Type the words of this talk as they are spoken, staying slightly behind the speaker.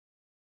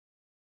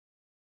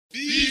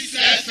This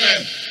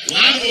FM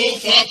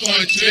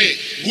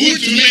 104.3.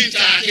 Good to meet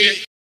you.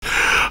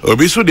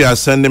 Obiso, they are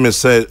sending me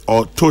say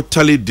or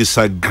totally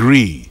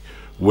disagree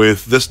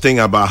with this thing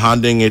about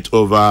handing it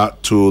over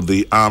to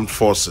the armed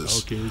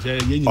forces.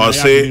 Okay, or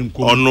say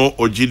ono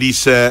ojidi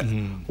say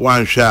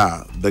one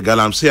share the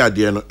galamsey at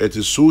the end, it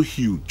is so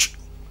huge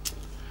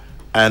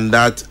and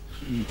that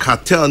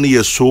cartel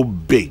is so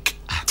big.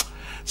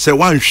 Say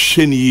one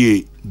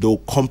sheni they'll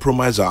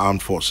compromise our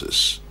armed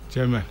forces.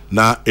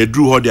 Na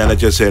edru ho dia na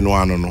chese no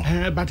ano no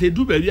but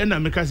edu ba bia na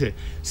meka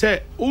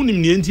say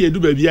unim ne enti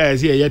edu ba bia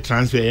say ye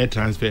transfer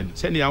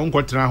say ne ya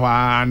nkotra ho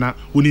ana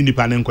uni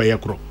nipa ne nkoye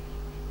kro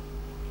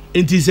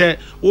enti say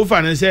wo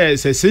fa ne say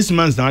 6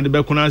 months na de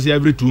be kuna say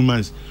every 2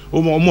 months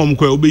o mo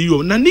mko obeyi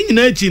o na ni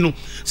nyina achi no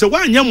say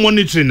wanya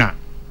monitor na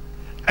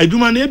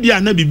aduma na bia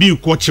na bibi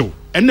ko chew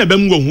en na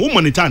bam wo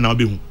monitor na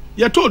obehu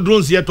ye to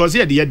drones ye to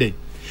say de ye den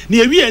na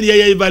ye wi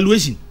ye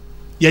evaluation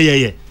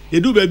ye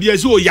edu baby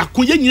say o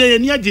yakoye nyina ye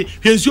ni age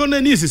hwensuo na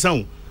ni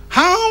sesa.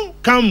 How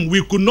come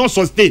we could not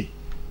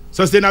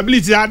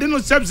sustainability? I don't know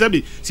se se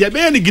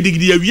be ni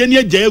gidigidi awie ni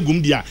agya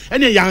agum dia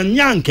ene ya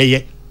nya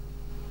nkeye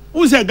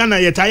wo se Ghana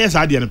ye taye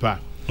sa de ne pa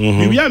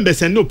we am be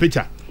send no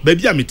picture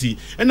baby amiti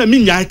ena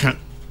mi nya aka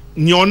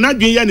ni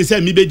onadwen ya ni se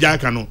mi be gya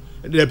aka no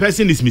the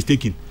person is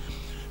mistaken.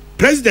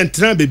 President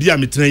Trump baby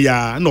amiti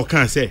ya no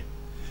kan say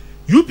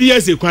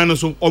UPS ekwan no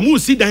so omu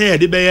si dan ya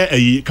de be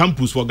ayi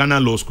campus for Ghana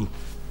Law School.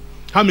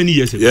 How many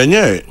years ago?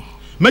 Yeah.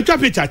 Mecha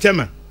picture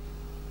chairman.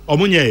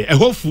 Omunye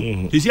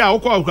ehofu. You see how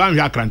kwa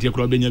hwe akrante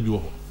kro benya bi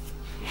wo.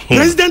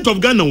 President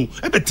of Ghana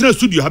e be tra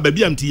studio ha ba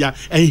bi amti ya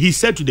and he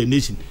said to the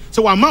nation.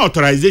 So wa ma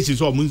authorization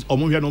so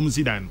omunhwe no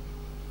musi dan.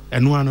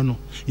 Eno ano no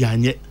ya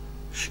nye.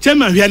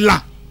 Chairman hwe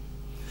la.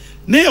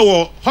 Na ye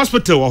wo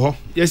hospital wo ho.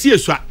 Ye si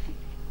esua.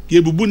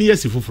 Ye bubu ni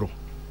yesi foforo.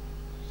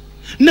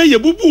 Na ye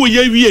bubu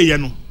ye wie ye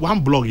no one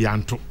blog ya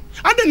nto.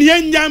 Ade ne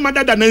ye nya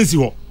madada nansi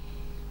ho.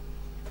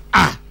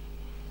 Ah.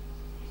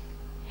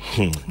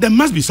 There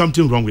must be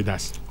something wrong with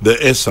us.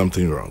 There is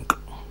something wrong.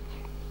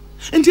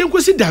 And you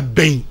see that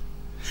bang.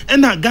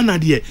 And that Ghana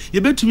there,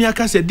 you bet to me, I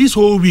said this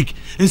whole week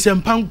in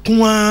some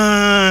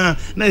na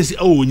say,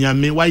 oh,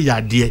 nyame, why ya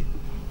dear?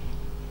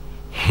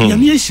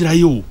 Nyame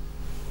shirayo.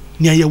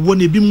 Nya ye won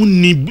ebi mu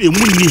ni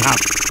ha.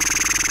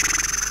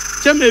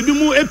 Chama ebi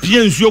mu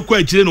epie nsuo kwa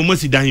akire no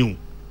masidan yo.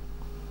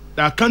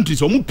 That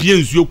countries omu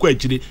pie nsuo kwa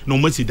akire no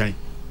masidan.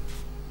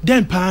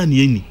 Den pa na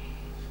eni.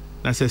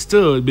 Na say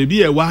still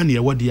baby e wa na e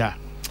wo dia.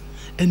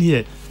 And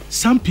here,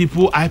 some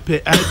people I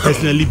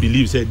personally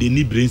believe that they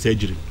need brain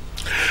surgery.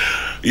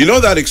 You know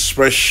that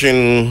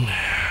expression,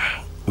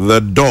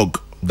 the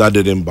dog that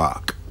didn't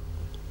bark?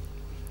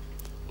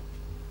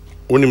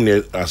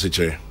 The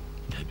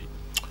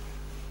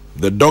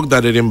dog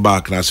that didn't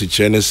bark,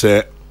 Nasichene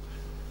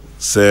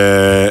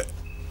say,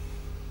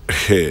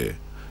 hey,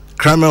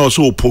 crime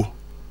also po.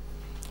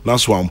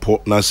 That's one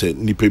po, na say,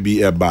 nipe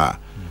bi e ba.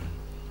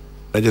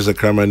 That is a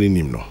crime in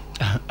him, no.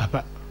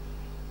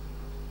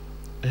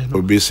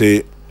 We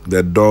say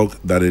the dog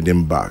that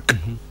didn't bark.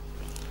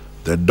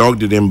 The dog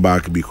didn't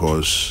bark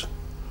because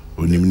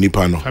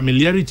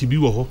familiarity be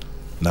wo.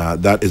 Now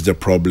that is the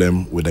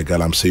problem with the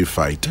Galamsey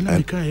fight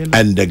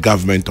and the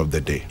government of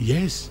the day.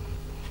 Yes.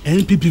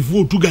 NPP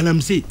vote to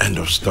Galamsey. End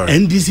of story.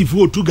 NDC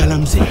vote to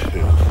Galamsey.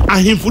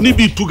 Ahimfuni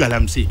be to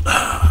Galamsey.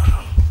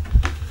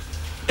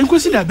 And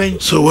consider ben.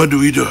 So what do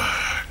we do?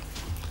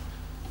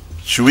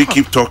 Should we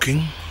keep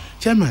talking?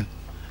 Chairman,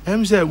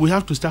 say we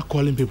have to start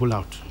calling people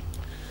out.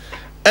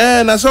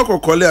 And I saw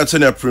Kokole at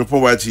Senior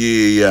Preport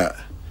yeah.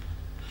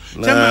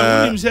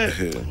 Chairman,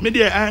 say,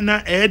 media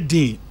na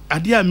edding.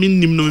 Adia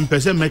minim no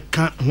person make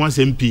once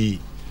MP.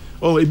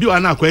 Oh, if you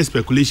are now quite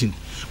speculation.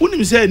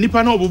 Unim say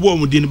nipa na obobo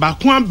omudin ba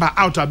kwan ba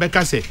out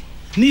abeka say.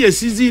 Ni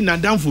esizi na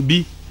danfo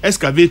bi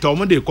excavator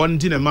omo de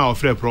quarantine ma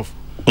ofre prof.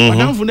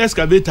 Danfo na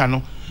excavator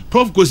no.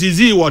 Prof ko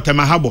sizi water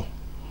mahabo.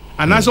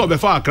 Anasa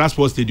obefa Accra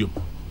Sports Stadium.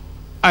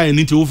 I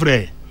need to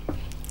ofre.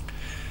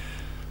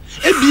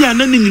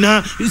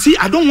 You see,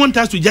 I don't want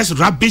us to just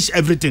rubbish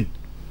everything.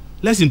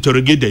 Let's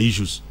interrogate the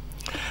issues.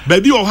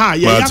 Baby, oh ha,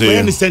 yeah,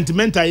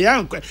 sentimental,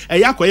 yeah,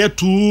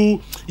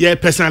 too, yeah,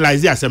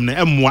 personalized assembly,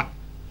 moi.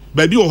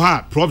 Baby, oh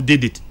ha, prof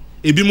did it.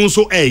 Ebi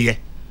munso yeah.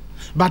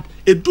 But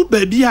it do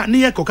baby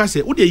near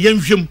cocase, would a young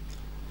film.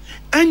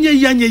 And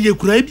ye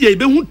could be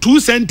able 2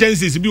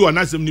 sentences be one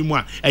assembly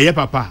moi,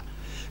 papa.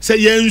 Say,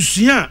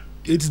 yeah,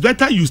 it's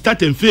better you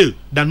start and fail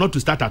than not to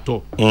start at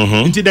all.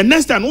 Until the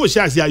next time, oh,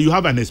 yeah, you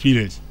have an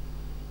experience.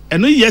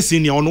 And no yes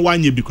in your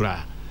 1 year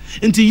bikra.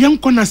 Until young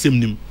conasem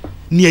nim,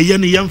 near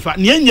yen yamfa,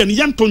 near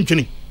yan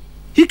tonchini.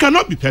 He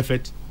cannot be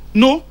perfect.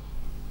 No.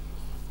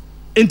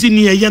 Until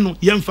near yan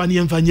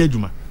yamfa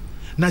juma.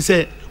 Na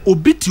say,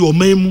 obit your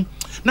memu.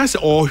 Na say,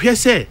 oh, here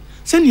say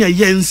near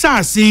yen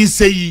sa say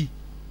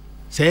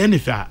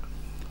anything.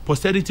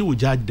 Posterity will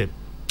judge them.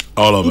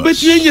 All of us.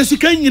 But yes, you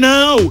can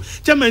now.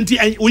 Chamanti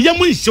and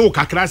Uyamu show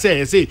Kakra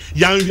say,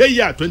 young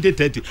year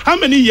 2030. How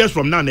many years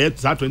from now,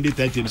 it's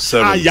 2030?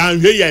 Ah, young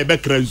year,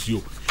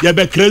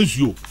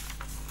 you.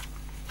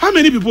 How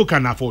many people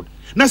can afford?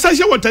 na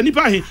sasha water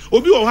nipa he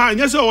obi wo ha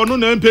anya se ono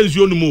na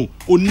mpensuo no mu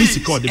onni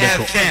sika ode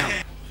beto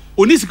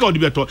onni sika ode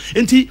beto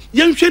enti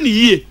yenhwe ne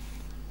yie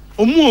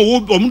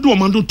omu do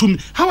omando tum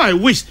how I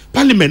wish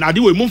parliament ade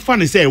we mumfa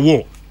ne say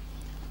war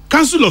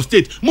council of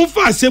state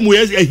mumfa asem we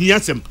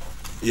ahiasem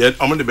ye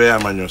omu de be ya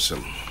amanyosem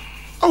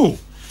oh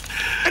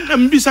and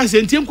mbisa se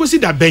enti enkosi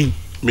da ben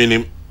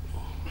minim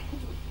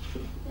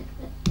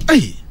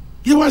ai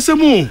ye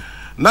wasemu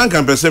nan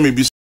kan pese me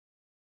bi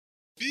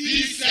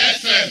Peace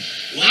FM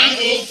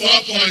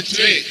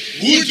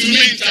 104.3 Good to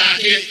meet